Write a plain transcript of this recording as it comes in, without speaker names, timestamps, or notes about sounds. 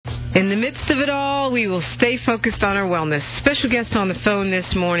In the midst of it all, we will stay focused on our wellness. Special guest on the phone this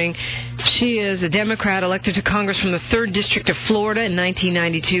morning. She is a Democrat elected to Congress from the 3rd District of Florida in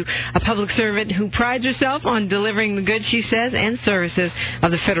 1992, a public servant who prides herself on delivering the goods, she says, and services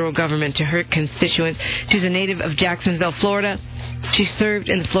of the federal government to her constituents. She's a native of Jacksonville, Florida. She served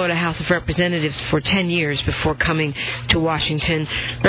in the Florida House of Representatives for 10 years before coming to Washington.